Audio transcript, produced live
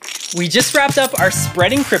We just wrapped up our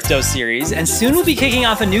Spreading Crypto series, and soon we'll be kicking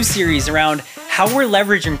off a new series around how we're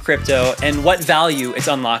leveraging crypto and what value it's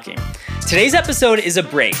unlocking. Today's episode is a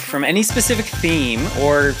break from any specific theme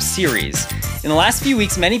or series. In the last few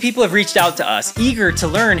weeks, many people have reached out to us, eager to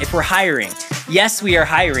learn if we're hiring. Yes, we are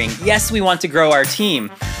hiring. Yes, we want to grow our team.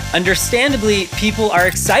 Understandably, people are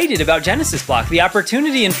excited about Genesis Block. The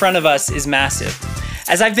opportunity in front of us is massive.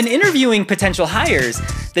 As I've been interviewing potential hires,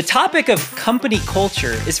 the topic of company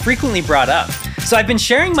culture is frequently brought up. So I've been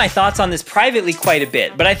sharing my thoughts on this privately quite a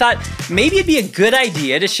bit, but I thought maybe it'd be a good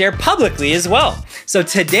idea to share publicly as well. So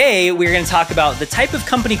today we're going to talk about the type of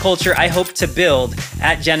company culture I hope to build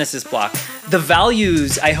at Genesis Block, the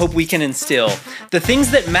values I hope we can instill, the things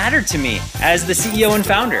that matter to me as the CEO and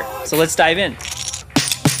founder. So let's dive in.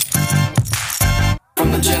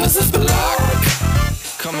 From the Genesis Block,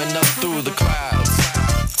 coming up through the clouds,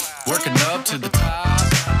 working up to the top.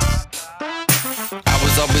 I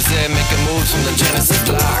was always there making moves from the Genesis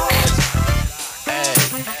Block. Hey,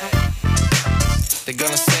 they're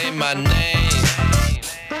gonna say my name.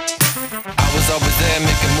 I was always there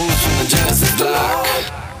making moves from the Genesis Block.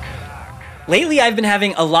 Lately, I've been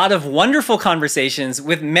having a lot of wonderful conversations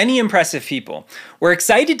with many impressive people. We're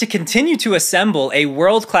excited to continue to assemble a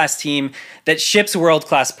world-class team that ships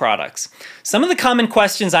world-class products. Some of the common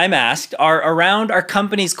questions I'm asked are around our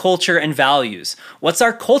company's culture and values. What's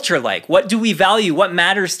our culture like? What do we value? What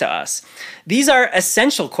matters to us? These are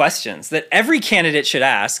essential questions that every candidate should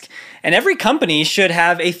ask, and every company should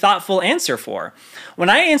have a thoughtful answer for. When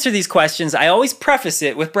I answer these questions, I always preface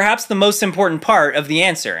it with perhaps the most important part of the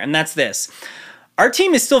answer, and that's this. Our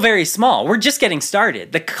team is still very small. We're just getting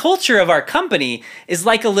started. The culture of our company is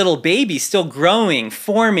like a little baby, still growing,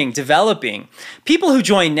 forming, developing. People who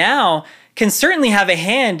join now can certainly have a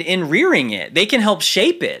hand in rearing it. They can help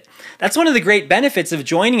shape it. That's one of the great benefits of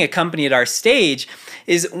joining a company at our stage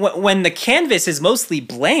is when the canvas is mostly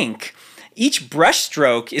blank, each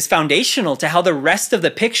brushstroke is foundational to how the rest of the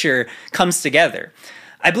picture comes together.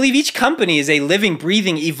 I believe each company is a living,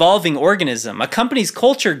 breathing, evolving organism. A company's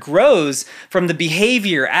culture grows from the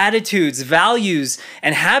behavior, attitudes, values,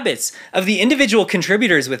 and habits of the individual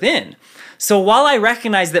contributors within. So while I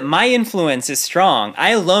recognize that my influence is strong,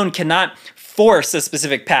 I alone cannot force a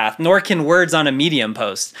specific path, nor can words on a Medium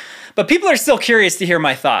post. But people are still curious to hear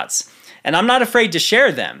my thoughts, and I'm not afraid to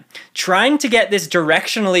share them. Trying to get this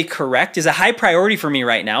directionally correct is a high priority for me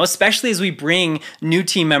right now, especially as we bring new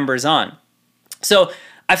team members on. So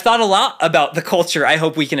I've thought a lot about the culture I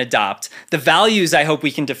hope we can adopt, the values I hope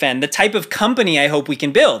we can defend, the type of company I hope we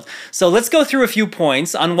can build. So let's go through a few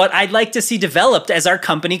points on what I'd like to see developed as our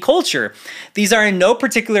company culture. These are in no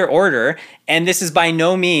particular order, and this is by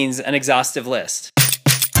no means an exhaustive list.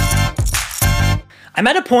 I'm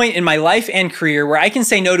at a point in my life and career where I can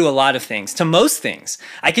say no to a lot of things, to most things.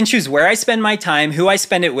 I can choose where I spend my time, who I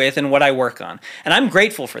spend it with, and what I work on. And I'm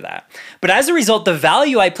grateful for that. But as a result, the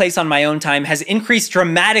value I place on my own time has increased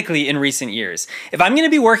dramatically in recent years. If I'm going to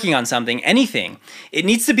be working on something, anything, it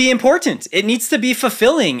needs to be important. It needs to be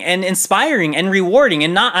fulfilling and inspiring and rewarding.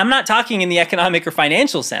 And I'm not talking in the economic or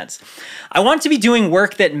financial sense. I want to be doing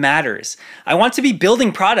work that matters. I want to be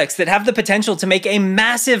building products that have the potential to make a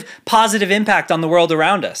massive positive impact on the world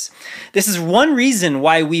around us. This is one reason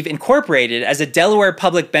why we've incorporated as a Delaware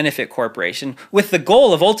Public Benefit Corporation with the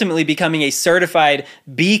goal of ultimately becoming a certified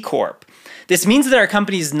B Corp. This means that our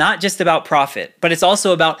company is not just about profit, but it's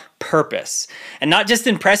also about purpose. And not just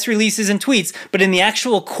in press releases and tweets, but in the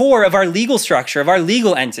actual core of our legal structure, of our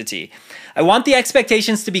legal entity. I want the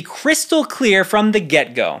expectations to be crystal clear from the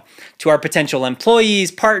get-go to our potential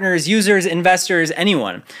employees, partners, users, investors,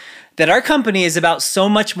 anyone, that our company is about so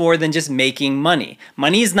much more than just making money.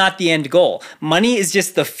 Money is not the end goal. Money is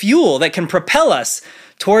just the fuel that can propel us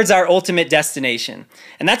towards our ultimate destination.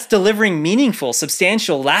 And that's delivering meaningful,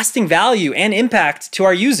 substantial, lasting value and impact to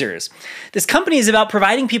our users. This company is about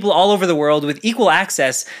providing people all over the world with equal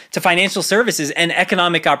access to financial services and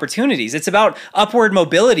economic opportunities. It's about upward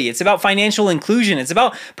mobility. It's about financial inclusion. It's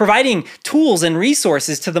about providing tools and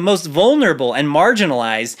resources to the most vulnerable and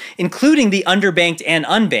marginalized, including the underbanked and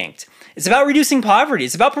unbanked. It's about reducing poverty.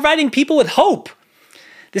 It's about providing people with hope.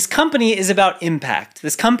 This company is about impact.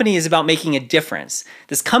 This company is about making a difference.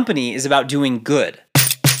 This company is about doing good.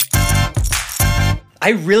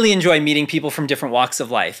 I really enjoy meeting people from different walks of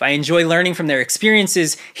life. I enjoy learning from their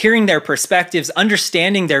experiences, hearing their perspectives,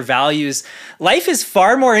 understanding their values. Life is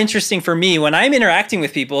far more interesting for me when I'm interacting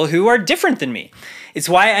with people who are different than me. It's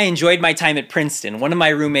why I enjoyed my time at Princeton. One of my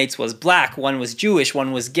roommates was black, one was Jewish,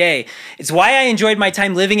 one was gay. It's why I enjoyed my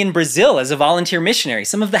time living in Brazil as a volunteer missionary.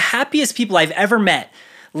 Some of the happiest people I've ever met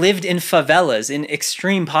lived in favelas in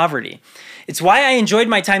extreme poverty. It's why I enjoyed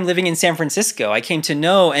my time living in San Francisco. I came to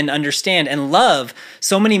know and understand and love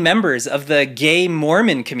so many members of the gay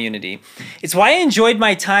Mormon community. It's why I enjoyed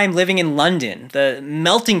my time living in London, the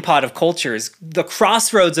melting pot of cultures, the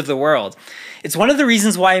crossroads of the world. It's one of the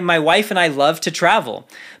reasons why my wife and I love to travel.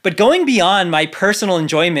 But going beyond my personal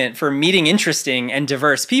enjoyment for meeting interesting and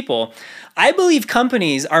diverse people, I believe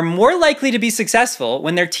companies are more likely to be successful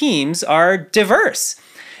when their teams are diverse.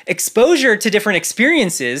 Exposure to different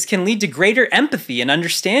experiences can lead to greater empathy and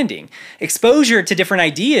understanding. Exposure to different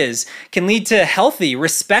ideas can lead to healthy,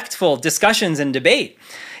 respectful discussions and debate.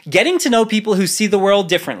 Getting to know people who see the world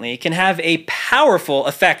differently can have a powerful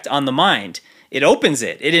effect on the mind. It opens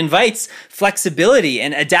it. It invites flexibility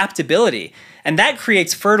and adaptability, and that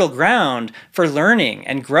creates fertile ground for learning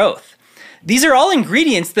and growth. These are all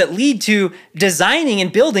ingredients that lead to designing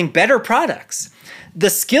and building better products. The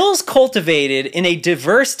skills cultivated in a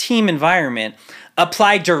diverse team environment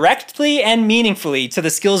apply directly and meaningfully to the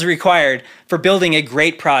skills required for building a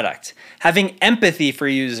great product. Having empathy for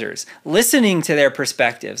users, listening to their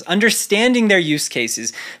perspectives, understanding their use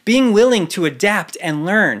cases, being willing to adapt and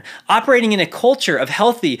learn, operating in a culture of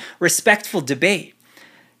healthy, respectful debate.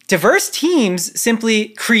 Diverse teams simply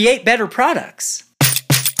create better products.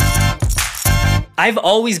 I've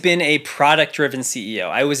always been a product-driven CEO.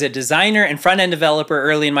 I was a designer and front-end developer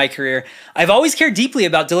early in my career. I've always cared deeply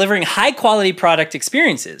about delivering high-quality product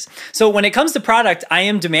experiences. So when it comes to product, I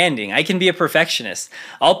am demanding. I can be a perfectionist.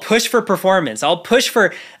 I'll push for performance. I'll push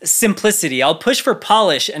for simplicity. I'll push for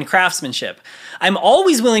polish and craftsmanship. I'm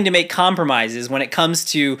always willing to make compromises when it comes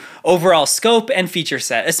to overall scope and feature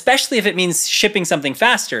set, especially if it means shipping something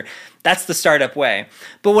faster. That's the startup way.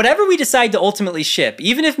 But whatever we decide to ultimately ship,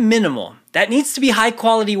 even if minimal, that needs to be high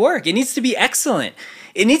quality work. It needs to be excellent.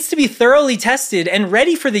 It needs to be thoroughly tested and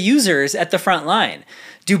ready for the users at the front line.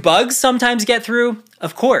 Do bugs sometimes get through?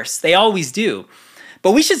 Of course, they always do.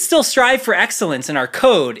 But we should still strive for excellence in our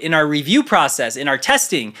code, in our review process, in our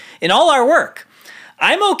testing, in all our work.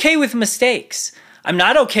 I'm okay with mistakes. I'm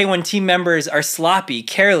not okay when team members are sloppy,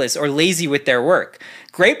 careless, or lazy with their work.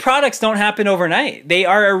 Great products don't happen overnight. They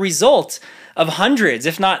are a result of hundreds,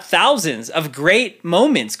 if not thousands, of great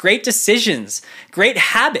moments, great decisions, great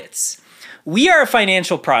habits. We are a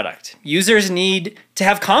financial product. Users need to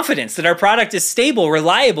have confidence that our product is stable,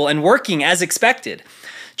 reliable, and working as expected.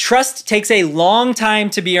 Trust takes a long time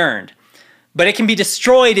to be earned, but it can be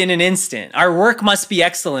destroyed in an instant. Our work must be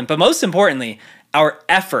excellent, but most importantly, our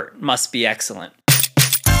effort must be excellent.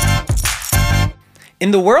 In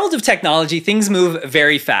the world of technology, things move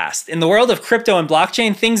very fast. In the world of crypto and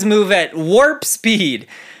blockchain, things move at warp speed.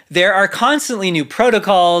 There are constantly new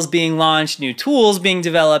protocols being launched, new tools being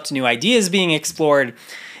developed, new ideas being explored.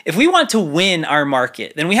 If we want to win our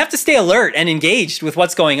market, then we have to stay alert and engaged with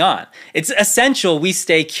what's going on. It's essential we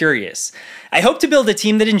stay curious. I hope to build a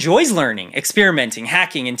team that enjoys learning, experimenting,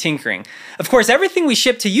 hacking, and tinkering. Of course, everything we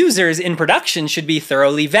ship to users in production should be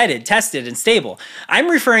thoroughly vetted, tested, and stable. I'm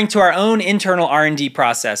referring to our own internal R&D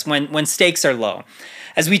process when stakes are low.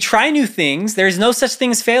 As we try new things, there is no such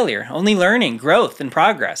thing as failure, only learning, growth, and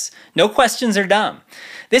progress. No questions are dumb.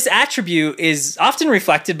 This attribute is often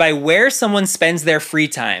reflected by where someone spends their free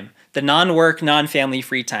time, the non-work, non-family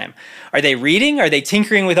free time. Are they reading? Are they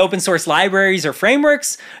tinkering with open source libraries or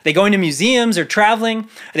frameworks? Are they going to museums or traveling?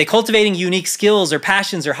 Are they cultivating unique skills or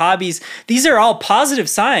passions or hobbies? These are all positive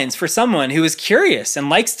signs for someone who is curious and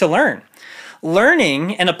likes to learn.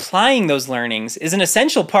 Learning and applying those learnings is an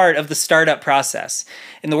essential part of the startup process.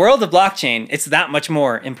 In the world of blockchain, it's that much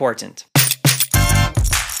more important.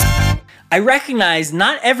 I recognize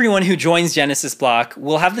not everyone who joins Genesis Block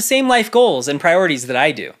will have the same life goals and priorities that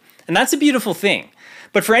I do. And that's a beautiful thing.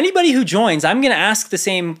 But for anybody who joins, I'm going to ask the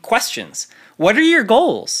same questions. What are your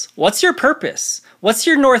goals? What's your purpose? What's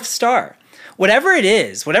your North Star? Whatever it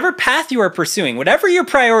is, whatever path you are pursuing, whatever your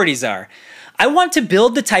priorities are, I want to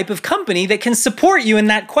build the type of company that can support you in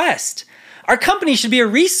that quest. Our company should be a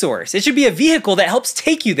resource. It should be a vehicle that helps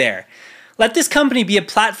take you there. Let this company be a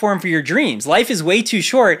platform for your dreams. Life is way too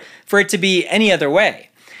short for it to be any other way.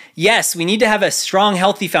 Yes, we need to have a strong,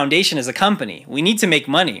 healthy foundation as a company. We need to make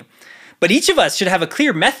money. But each of us should have a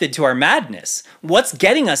clear method to our madness. What's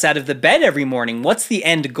getting us out of the bed every morning? What's the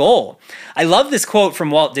end goal? I love this quote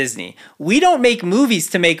from Walt Disney. We don't make movies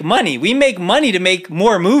to make money. We make money to make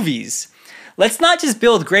more movies. Let's not just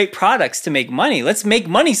build great products to make money. Let's make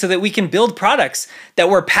money so that we can build products that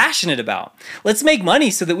we're passionate about. Let's make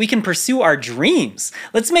money so that we can pursue our dreams.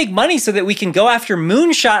 Let's make money so that we can go after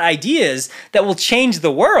moonshot ideas that will change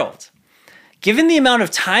the world. Given the amount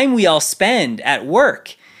of time we all spend at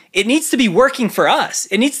work, it needs to be working for us.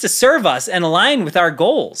 It needs to serve us and align with our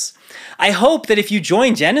goals. I hope that if you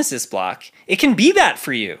join Genesis Block, it can be that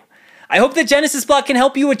for you. I hope that Genesis Block can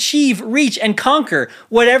help you achieve, reach, and conquer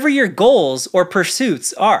whatever your goals or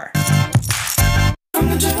pursuits are.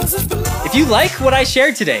 If you like what I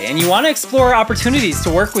shared today and you want to explore opportunities to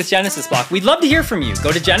work with Genesis Block, we'd love to hear from you.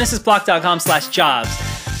 Go to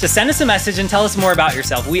genesisblock.com/jobs to send us a message and tell us more about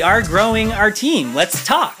yourself. We are growing our team. Let's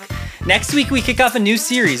talk. Next week, we kick off a new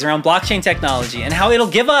series around blockchain technology and how it'll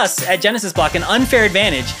give us at Genesis Block an unfair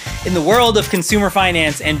advantage in the world of consumer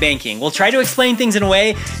finance and banking. We'll try to explain things in a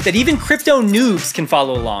way that even crypto noobs can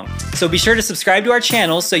follow along. So be sure to subscribe to our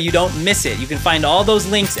channel so you don't miss it. You can find all those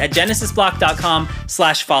links at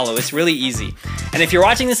genesisblock.com/follow. It's really easy. And if you're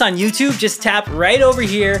watching this on YouTube, just tap right over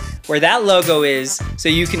here where that logo is so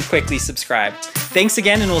you can quickly subscribe. Thanks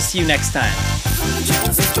again, and we'll see you next time.